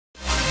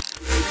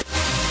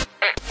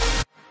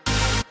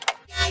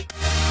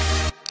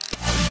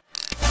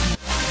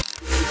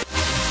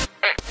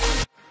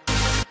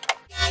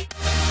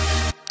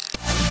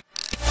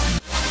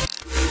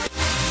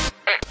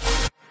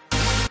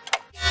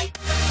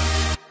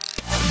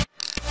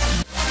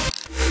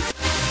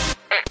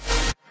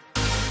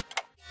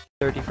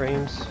30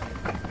 frames.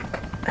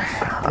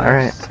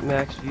 Alright.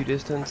 Max view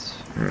distance.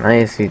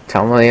 Nice. You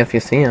tell me if you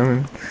see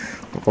him.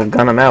 We'll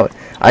gun him out.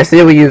 I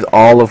say we use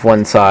all of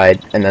one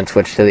side and then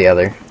switch to the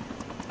other.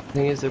 The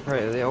thing is,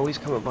 they always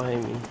come up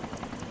behind me.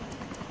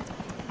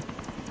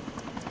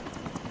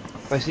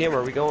 If I see him,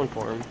 are we going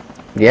for him?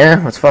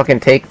 Yeah, let's fucking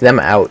take them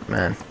out,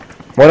 man.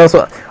 What else?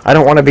 I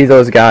don't want to be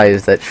those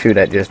guys that shoot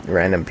at just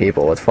random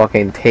people. Let's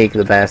fucking take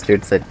the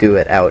bastards that do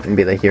it out and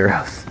be the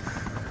heroes.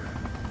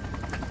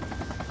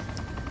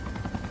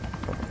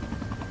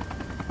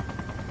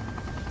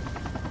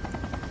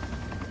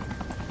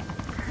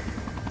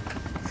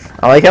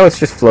 I like how it's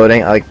just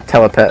floating. I like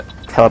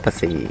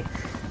telepathy.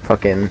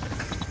 Fucking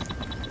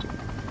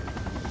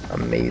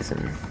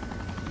amazing.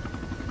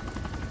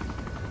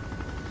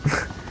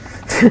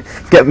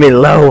 Get me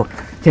low.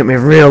 Get me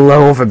real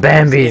low for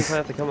Bambies. They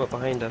have to come up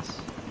behind us.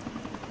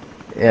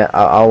 Yeah,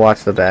 I'll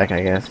watch the back,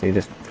 I guess. You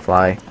just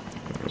fly.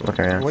 Look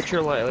around. What's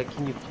your like?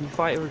 Can you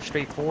fly over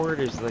straight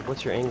forward, or is like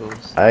what's your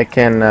angles? I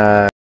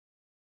can.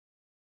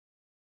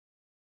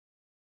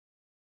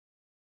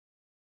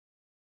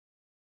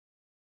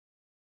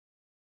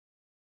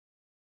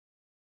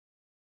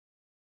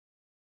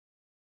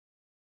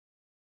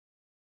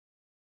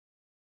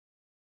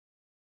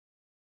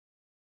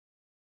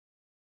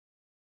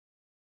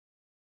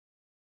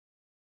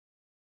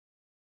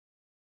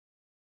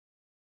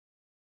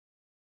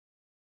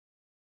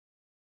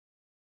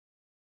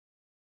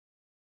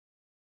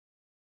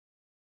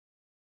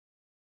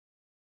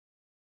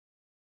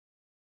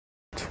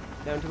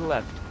 Down to the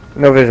left.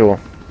 No visual.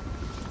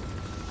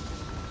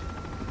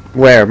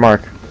 Where,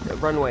 Mark?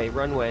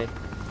 Runway,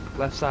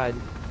 left side.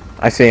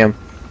 I see him.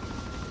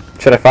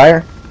 Should I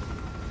fire?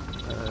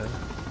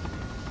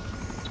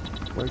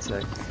 1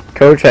 sec.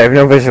 Coach, I have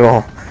no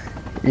visual.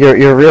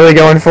 You're really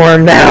going for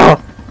him now.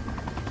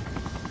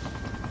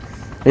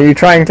 Are you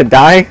trying to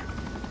die?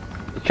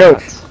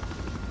 Coach. Shots.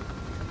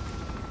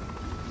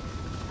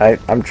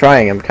 I'm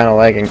trying. I'm kind of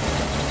lagging.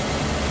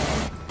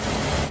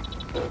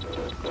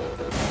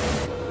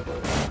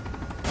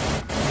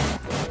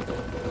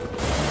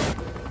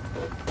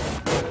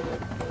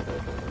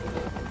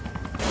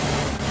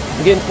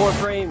 I'm getting 4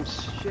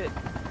 frames. Shit.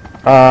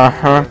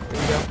 Uh-huh. There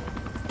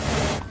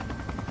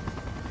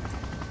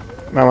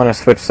we go. I want to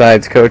switch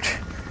sides, Coach.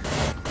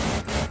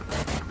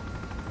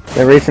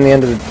 They're reaching the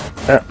end of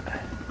the...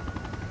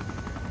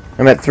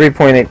 I'm at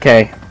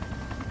 3.8k.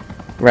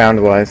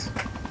 Round-wise.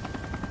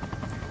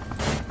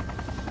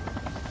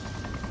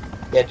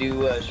 Yeah,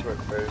 do short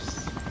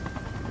first.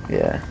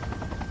 Yeah.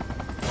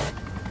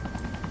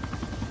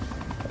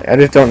 I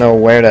just don't know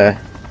where to...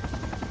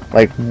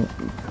 Like,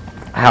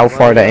 how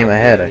far to aim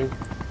ahead.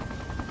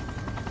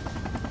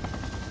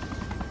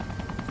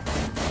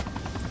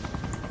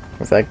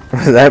 Was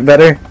that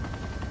better?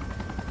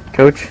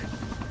 Coach?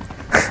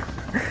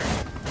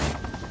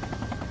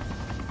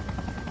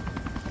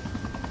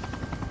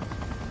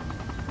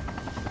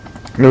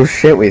 No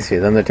shit, we see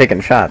them. They're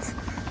taking shots.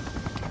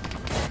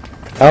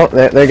 Oh,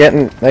 they're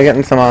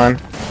getting some on.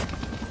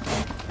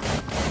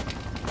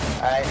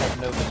 I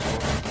have no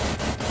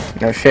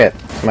visual. No shit.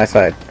 It's my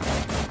side.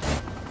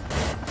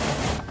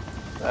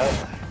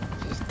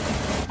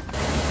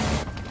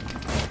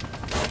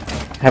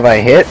 Have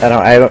I hit?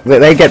 I don't.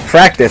 They get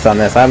practice on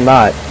this. I'm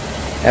not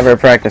ever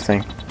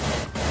practicing.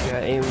 Yeah,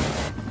 aim.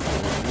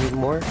 Need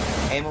more?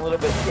 Aim a little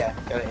bit. Yeah,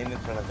 gotta aim in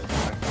front of it.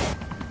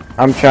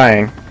 I'm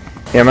trying.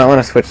 Yeah, I might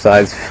want to switch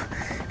sides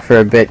for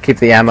a bit. Keep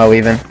the ammo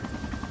even.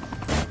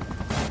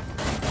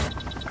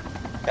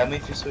 Tell me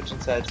if you're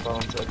switching sides,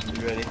 Colin, so I can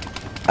be ready.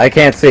 I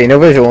can't see. No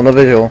visual. No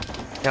visual.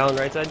 Callan,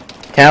 right side.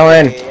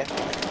 Callan, Yeah.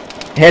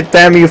 hit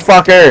them, you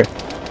fucker!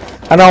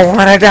 I don't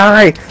want to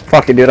die.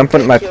 Fuck it, dude. I'm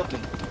putting my. Killed me.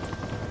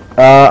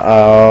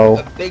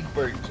 Uh-oh. A big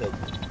bird killed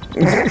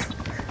me.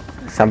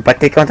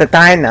 Somebody gonna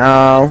die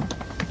now.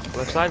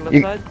 Left side.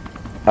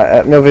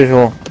 No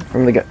visual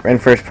from the in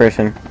first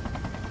person.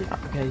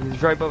 Okay,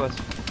 he's right above us.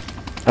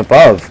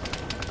 Above.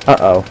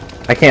 Uh-oh.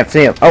 I can't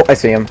see him. Oh, I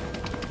see him.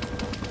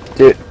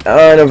 Dude,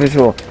 no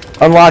visual.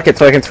 Unlock it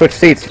so I can switch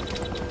seats.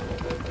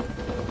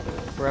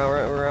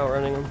 We're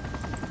outrunning him.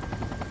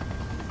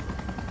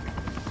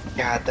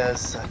 God, that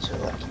was such a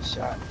lucky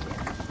shot.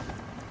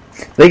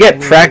 They I get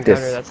need practice.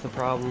 gunner, that's the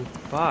problem.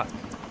 Fuck.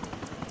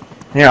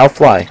 Here, I'll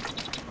fly.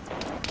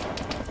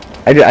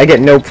 I get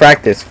no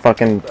practice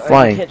fucking I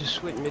flying. can't just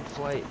switch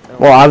mid-flight. No.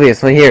 Well,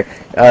 obviously, here.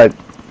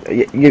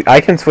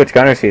 I can switch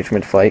gunner seats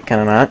mid-flight, can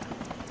I not?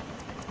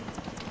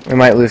 We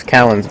might lose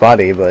Callan's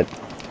body, but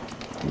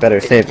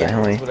better safe than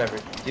sorry. Whatever.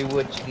 Do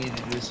what you need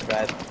to do to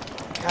survive.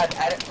 God,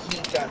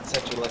 he got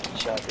such a lucky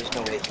shot. There's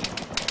no way he...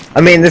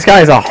 I mean, this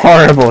guy's a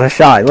horrible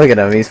shot. Look at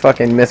him. He's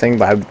fucking missing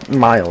by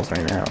miles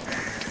right now.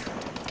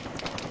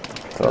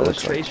 So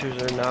those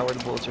tracers are not where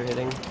the bullets are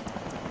hitting.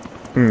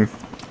 Hmm.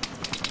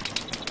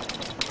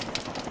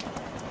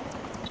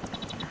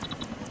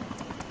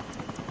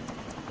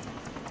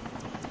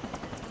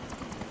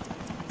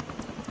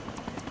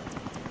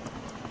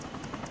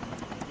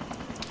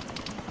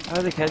 How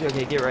do they catch?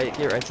 Okay, get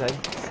right side.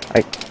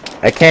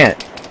 I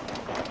can't.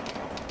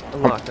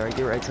 Unlocked. Alright,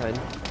 get right side.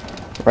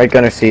 Right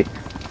gunner seat.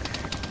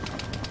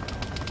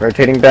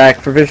 Rotating back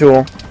for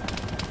visual.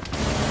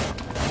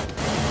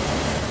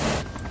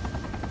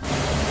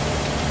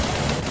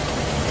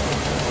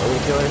 Only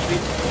kill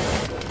airspeed.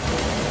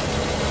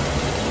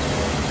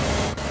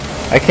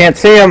 I can't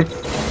see him.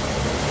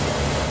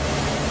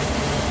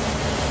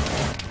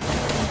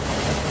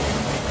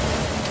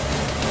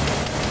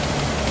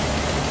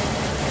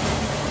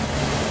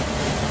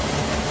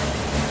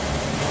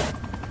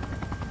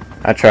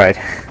 I tried.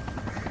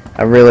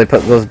 I really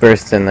put those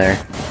bursts in there.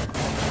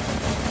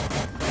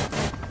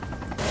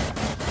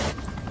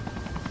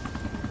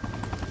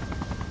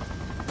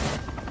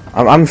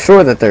 I'm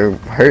sure that they're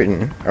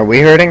hurting. Are we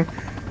hurting?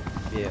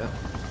 Yeah.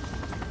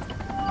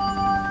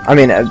 I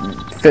mean,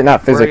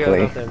 not physically.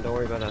 Worry about them, don't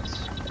worry about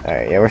us.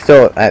 Alright, yeah, we're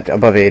still at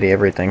above 80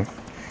 everything.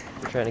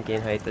 We're trying to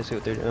gain height, let's see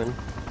what they're doing.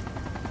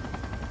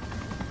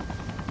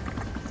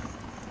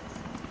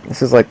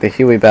 This is like the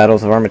Huey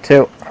battles of ARMA 2.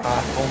 Only I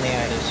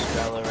had a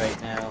Strela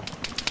right now.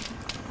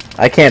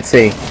 I can't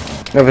see.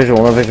 No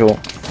visual, no visual.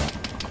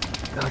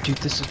 Oh, dude,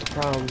 this is the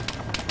problem.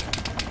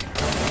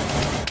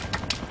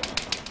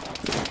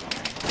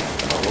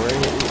 Oh, we're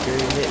hitting, you're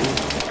hitting.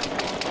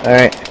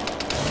 Alright.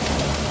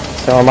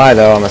 So am I,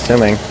 though, I'm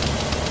assuming.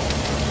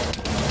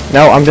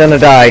 No, I'm gonna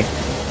die.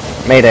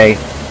 Mayday.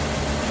 Can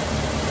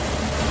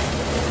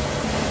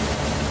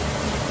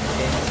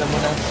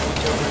someone else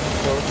switch over to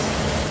boats?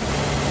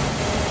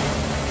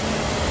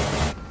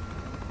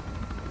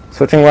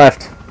 Switching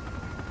left.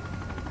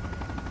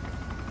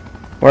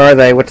 Where are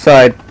they? Which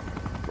side?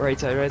 Right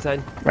side, right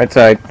side. Right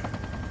side.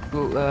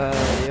 Ooh,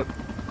 yep.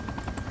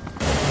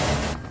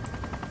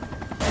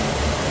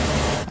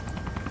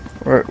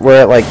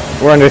 We're at like,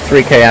 we're under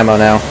 3k ammo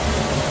now.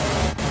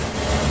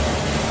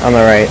 On the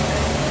right.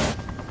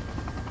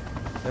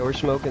 Yeah, we're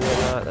smoking,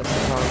 they're not, that's the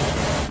problem.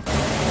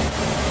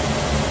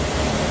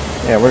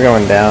 Yeah, we're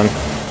going down.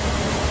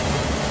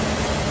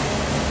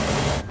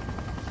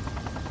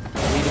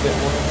 Lead a bit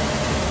more.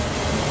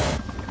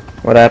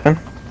 What happened?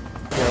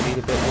 Yeah, lead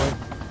a bit more.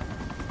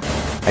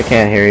 I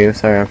can't hear you.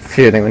 Sorry, I'm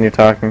shooting when you're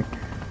talking.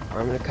 Or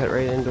I'm gonna cut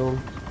right into him.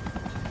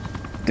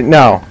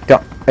 No,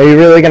 don't. Are you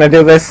really gonna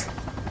do this?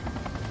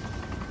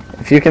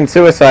 If you can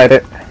suicide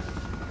it,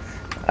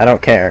 I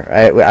don't care.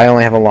 I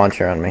only have a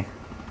launcher on me.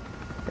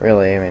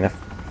 Really, I mean, if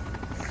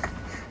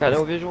Got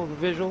no visual,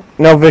 visual?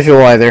 no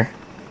visual either.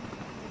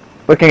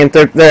 Looking in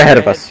they're ahead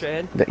of us.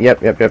 Straight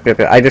ahead? Yep.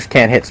 I just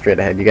can't hit straight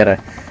ahead. You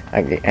gotta,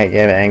 you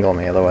gotta angle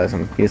me, otherwise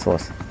I'm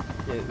useless.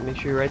 Yeah, make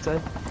sure you're right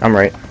side. I'm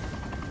right.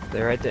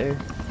 They're right there.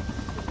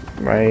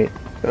 Right.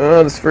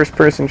 Oh, this first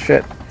person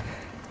shit.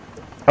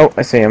 Oh,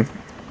 I see him.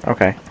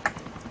 Okay.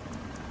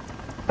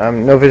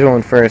 No visual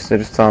in first, I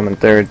just saw him in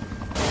third.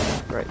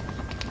 Right.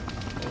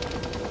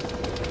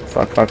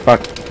 Fuck.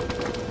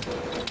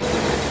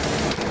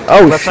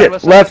 Oh Left side,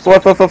 shit! left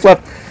side,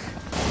 Left.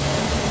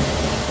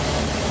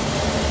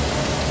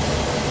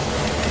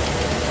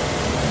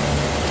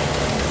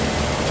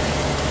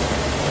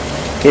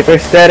 Keep her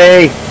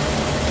steady!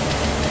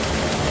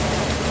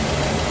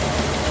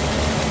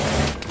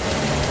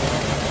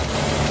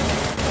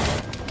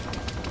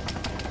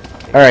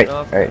 Alright,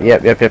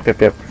 yep.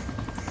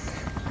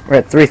 We're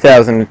at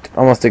 3,000,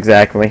 almost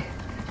exactly.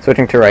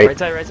 Switching to right.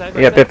 Right side.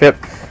 Yep.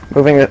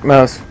 Moving the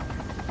mouse.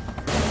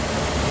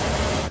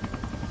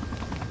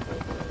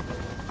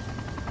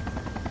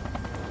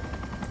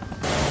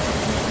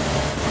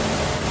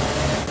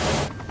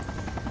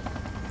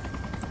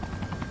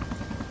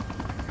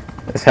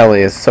 This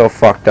heli is so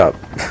fucked up.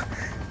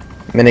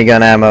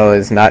 Minigun ammo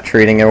is not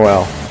treating her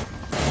well.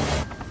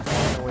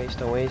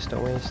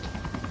 Don't waste.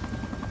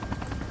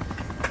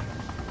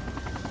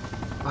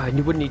 Oh, I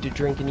would need to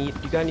drink and eat.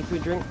 You got any food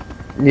and drink?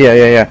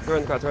 Yeah. Throw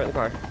it in the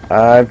car.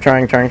 I'm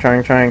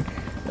trying.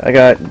 I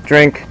got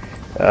drink,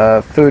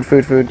 food.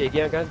 Okay,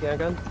 get on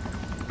gun.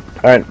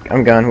 Alright,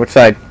 I'm gone. Which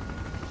side?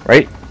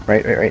 Right.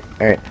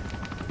 Alright.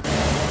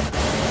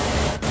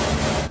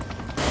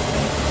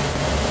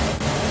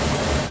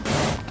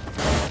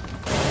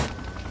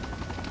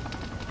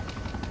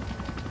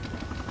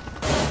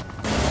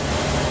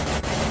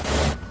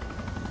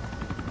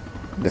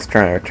 Just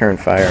trying to return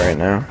fire right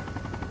now.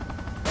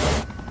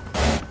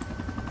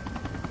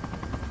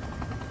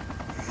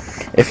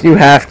 If you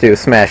have to,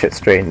 smash it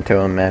straight into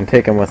him, man.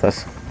 Take him with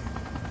us.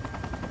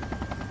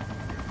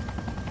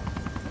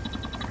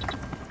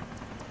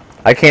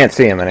 I can't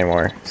see him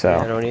anymore, so...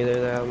 Yeah, I don't either.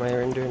 They're out of my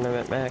render and I'm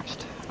at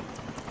maxed.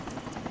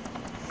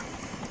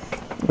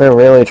 They're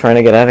really trying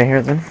to get out of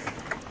here, then?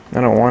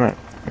 I don't want it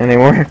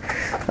anymore.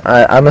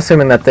 I'm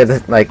assuming that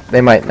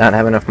they might not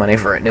have enough money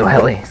for a new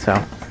heli, so...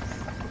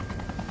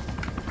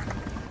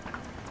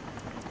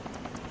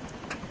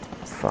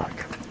 Fuck.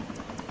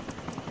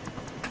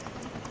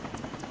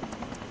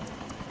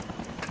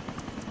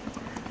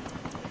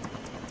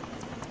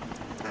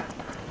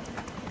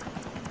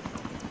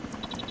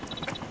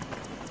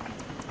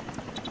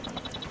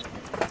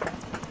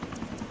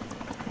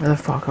 Where the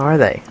fuck are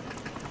they?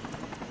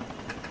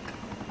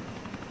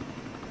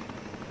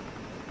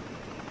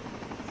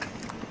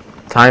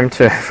 time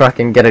to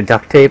fucking get a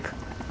duct tape.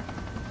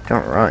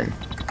 Don't run.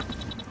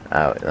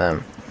 Oh,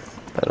 them.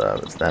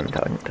 But it's them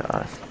talking to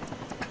us.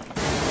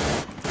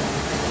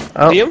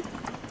 Oh. See him?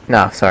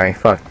 No, sorry.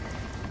 Fuck.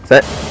 Is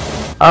that?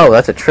 Oh,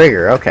 that's a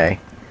trigger. Okay.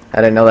 I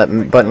didn't know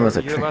that button was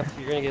a You're trigger.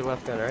 you're gonna get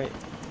left gun, right?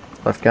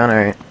 Left gun. All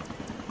right.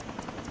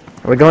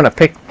 Are we going to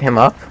pick him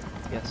up?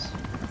 Yes.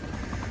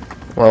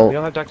 We Well,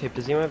 don't have duct tape.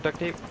 Does anyone have duct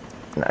tape?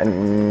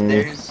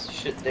 There's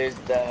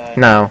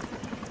no,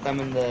 some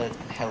in the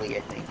heli, I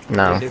think.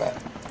 No. There's,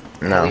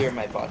 no. heli or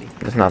my body.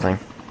 There's nothing.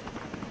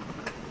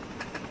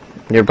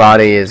 Your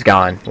body is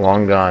gone.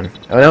 Long gone.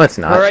 Oh, no, it's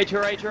not. To our right, to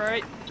our right, to our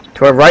right.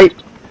 To our right.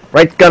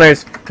 Right,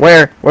 gunners.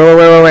 Where?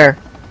 Where?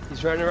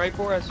 He's running right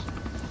for us.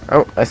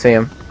 Oh, I see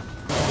him.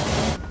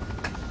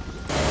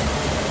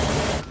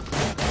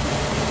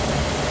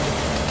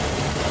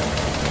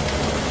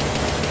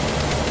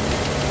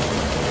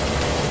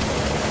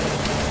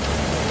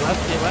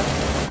 Left, get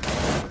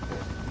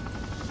left.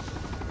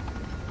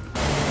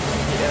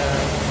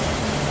 Yeah.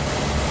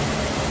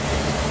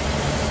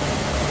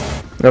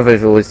 No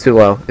visual is too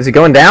low. Is he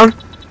going down?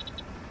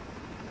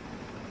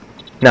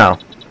 No.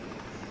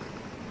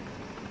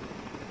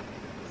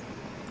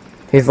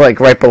 He's like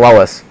right below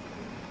us.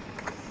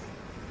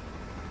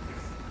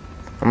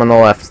 I'm on the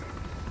left.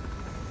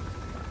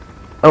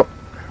 Oh.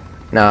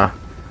 Nah.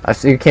 I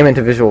see you came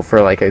into visual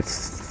for like a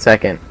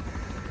second.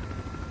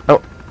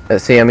 Oh. I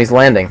see him. He's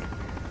landing.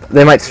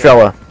 They might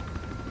Strela.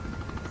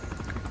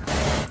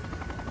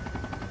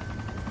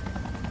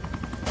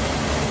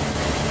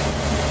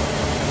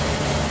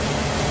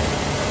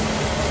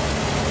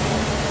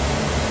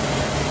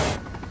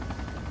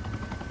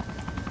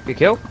 Good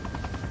kill?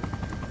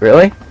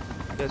 Really?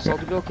 Yeah,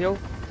 Salty Bill, kill.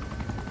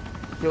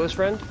 Kill his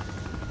friend.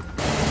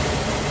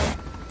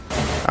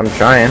 I'm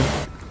trying.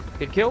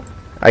 Good kill.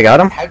 I got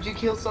him? How'd you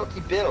kill Salty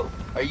Bill?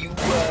 Are you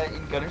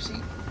in gunner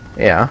seat?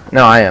 Yeah.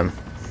 No, I am.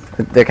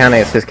 They're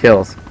counting as his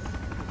kills.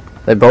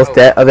 They both Oh.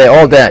 dead? Are they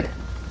all dead?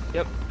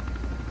 Yep.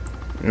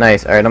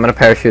 Nice. Alright, I'm gonna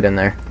parachute in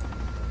there.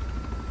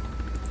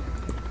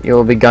 You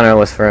will be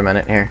gunnerless for a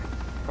minute here.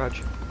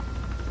 Watch.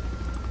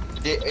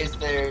 Is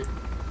there?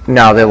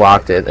 No, they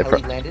locked it. They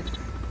Heli landed?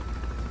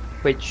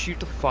 Wait, shoot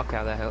the fuck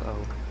out of that hell.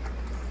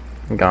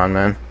 Oh. gone,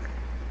 man.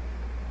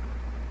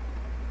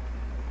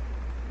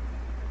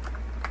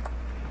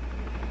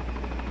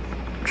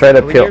 Try to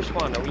Are we peel. near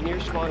spawn? Are we near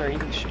spawn or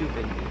anything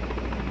stupid?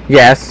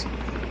 Yes.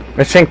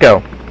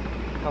 Mashinko.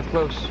 How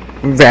close?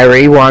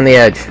 Very. We're on the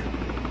edge.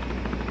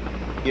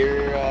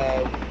 You're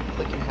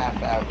clicking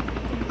half out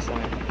from the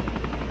center.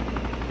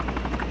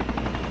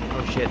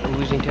 Oh shit, I'm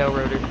losing tail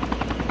rotor.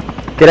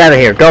 Get out of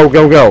here. Go,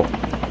 go, go.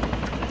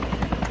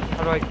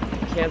 How do I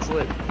cancel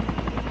it?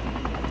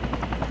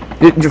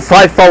 You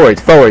fly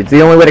forwards, forwards.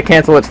 The only way to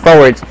cancel it's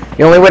forwards.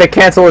 The only way to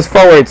cancel is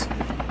forwards.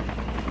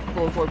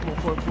 Pull forward, pull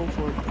forward, pull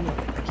forward. Come on,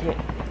 I can't.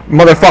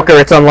 Motherfucker,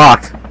 it's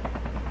unlocked.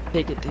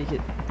 Take it, take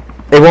it.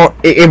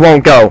 It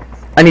won't go.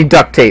 I need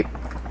duct tape.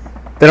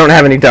 They don't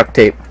have any duct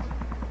tape.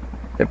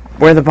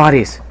 Where are the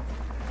bodies?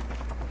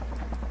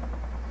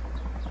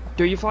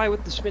 Do you fly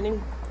with the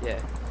spinning?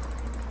 Yeah.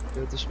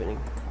 Do with the spinning.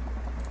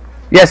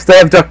 Yes, they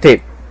have duct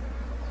tape.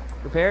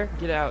 Repair?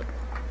 Get out.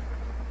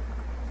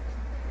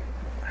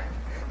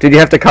 Dude, you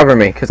have to cover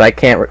me, because I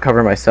can't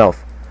recover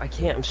myself. I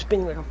can't, I'm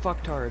spinning like a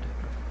fucktard.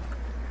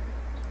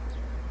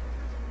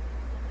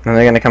 And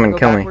they're gonna come and Go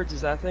kill backwards,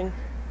 is that thing?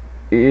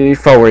 me.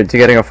 Forwards, you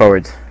gotta go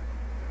forwards.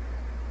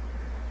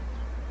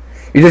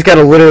 You just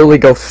gotta literally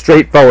go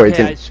straight forwards.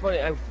 Yeah, I And, just want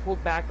I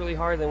pulled back really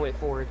hard, then went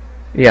forward.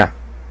 yeah.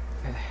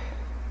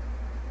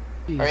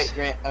 Jeez. Alright,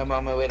 Grant, I'm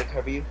on my way to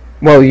cover you.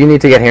 Well, you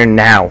need to get here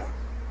now.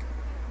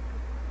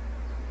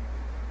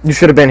 You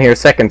should have been here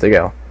seconds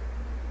ago.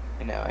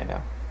 I know, I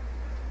know.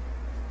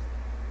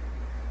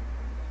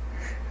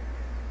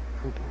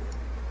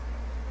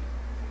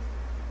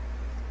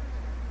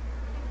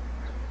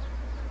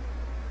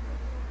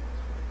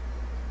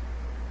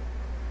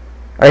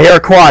 I hear a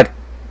quad.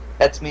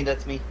 That's me,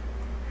 that's me.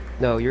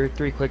 No, you're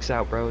 3 clicks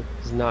out, bro.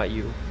 It's not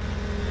you.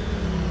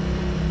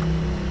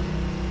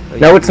 Oh,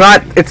 No, it's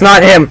not. It's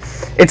not him.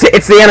 It's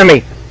the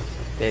enemy.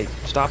 Hey,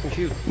 stop and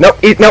shoot. No,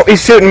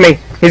 he's shooting me.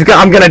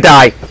 I'm gonna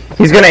die.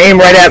 He's gonna aim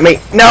right at me.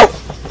 No.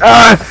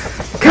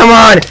 Come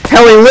on,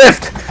 heli,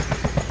 lift.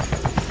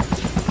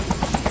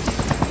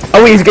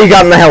 Oh, he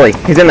got in the heli.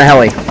 He's in the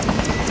heli. You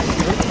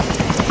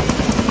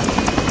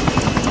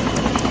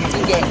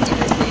can get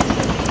interface.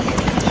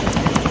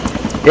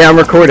 Yeah, I'm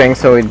recording,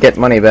 so we'd get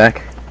money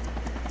back.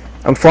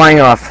 I'm flying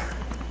off.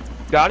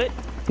 Got it?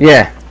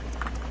 Yeah.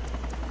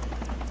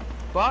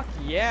 Fuck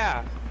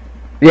yeah.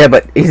 Yeah,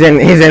 but he's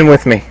in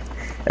with me.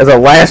 As a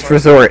last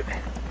resort.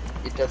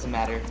 It doesn't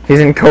matter. He's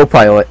in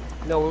co-pilot.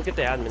 No, we'll get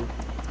the admin.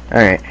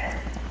 Alright.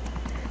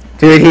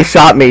 Dude, he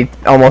shot me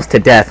almost to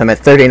death. I'm at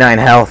 39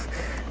 health.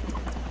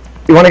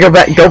 You wanna go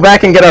back? Go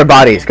back and get our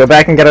bodies. Go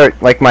back and get our,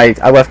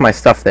 I left my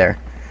stuff there.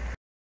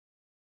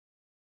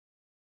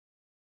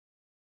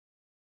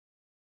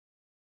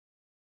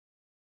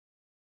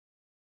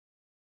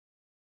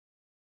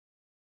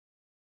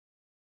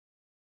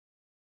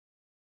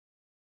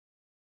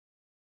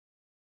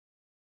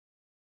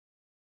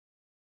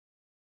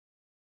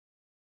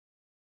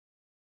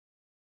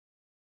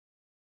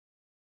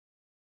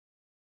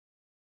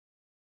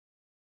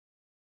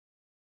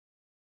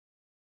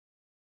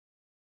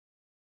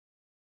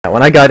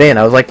 When I got in,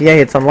 I was like,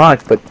 yay, it's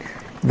unlocked, but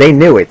they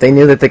knew it. They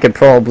knew that they could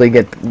probably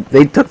get...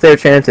 They took their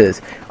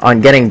chances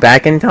on getting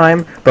back in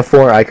time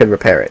before I could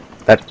repair it.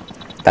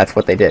 That's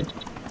what they did.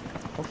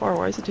 How far?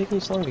 Why is it taking you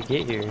so long to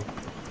get here?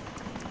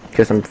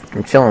 Because I'm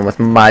chilling with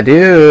my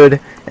dude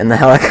in the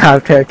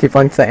helicopter. I keep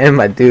on saying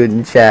my dude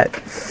in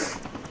chat.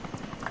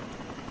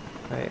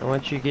 Alright, I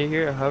want you to get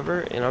here,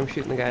 hover, and I'm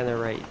shooting the guy on the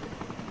right.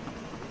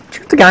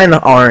 Shoot the guy in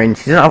the orange.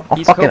 He's He's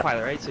fucking...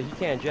 co-pilot, right? So he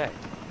can't eject.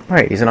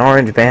 Right, he's an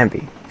orange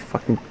Bambi.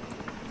 Fucking...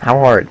 How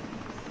hard?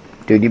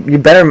 Dude, you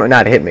better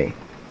not hit me.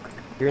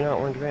 You're not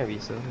Orange Bambi,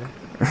 so...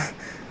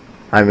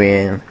 I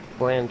mean...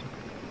 Bland.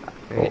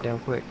 Bring it down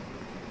quick.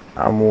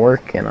 I'm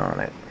working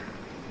on it.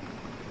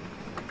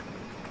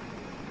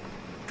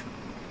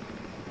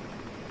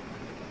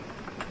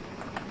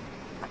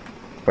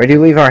 Where do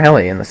you leave our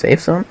heli? In the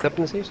safe zone? It's up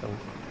in the safe zone.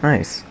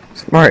 Nice.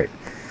 Smart.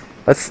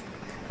 Let's...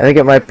 I think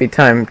it might be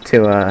time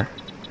to,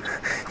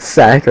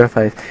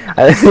 sacrifice.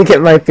 I think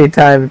it might be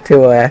time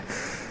to,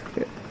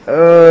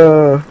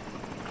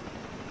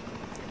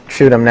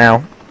 shoot him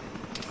now.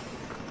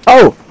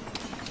 Oh!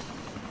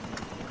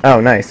 Oh,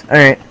 nice.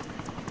 Alright.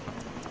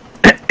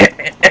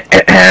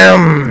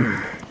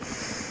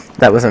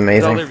 That was Sell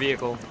amazing. their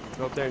vehicle.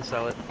 Go up there and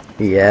sell it.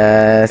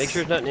 Yes. Make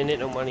sure there's nothing in it,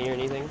 no money or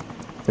anything.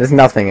 There's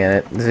nothing in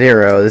it.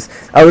 Zero.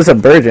 Oh, there's a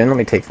Virgin. Let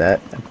me take that.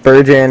 A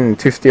Virgin and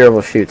 2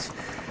 steerable chutes.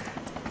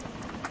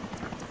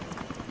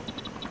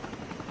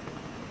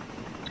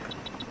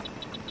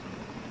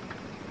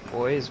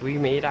 Boys, we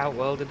made out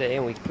well today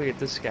and we cleared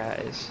the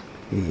skies.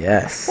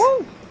 Yes.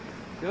 Woo!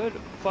 Good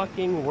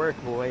fucking work,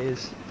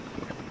 boys.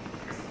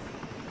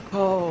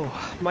 Oh,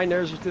 my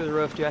nerves were through the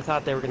roof, dude. I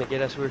thought they were gonna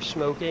get us. We were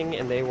smoking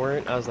and they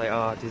weren't. I was like,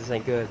 oh, dude, this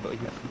ain't good. But you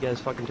guys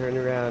fucking turned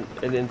around.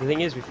 And then the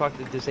thing is, we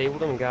fucking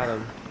disabled them and got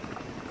them.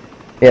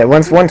 Yeah,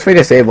 once we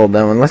disabled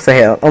them, unless they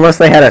had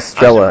a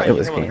Strela, it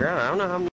was game. I don't know how many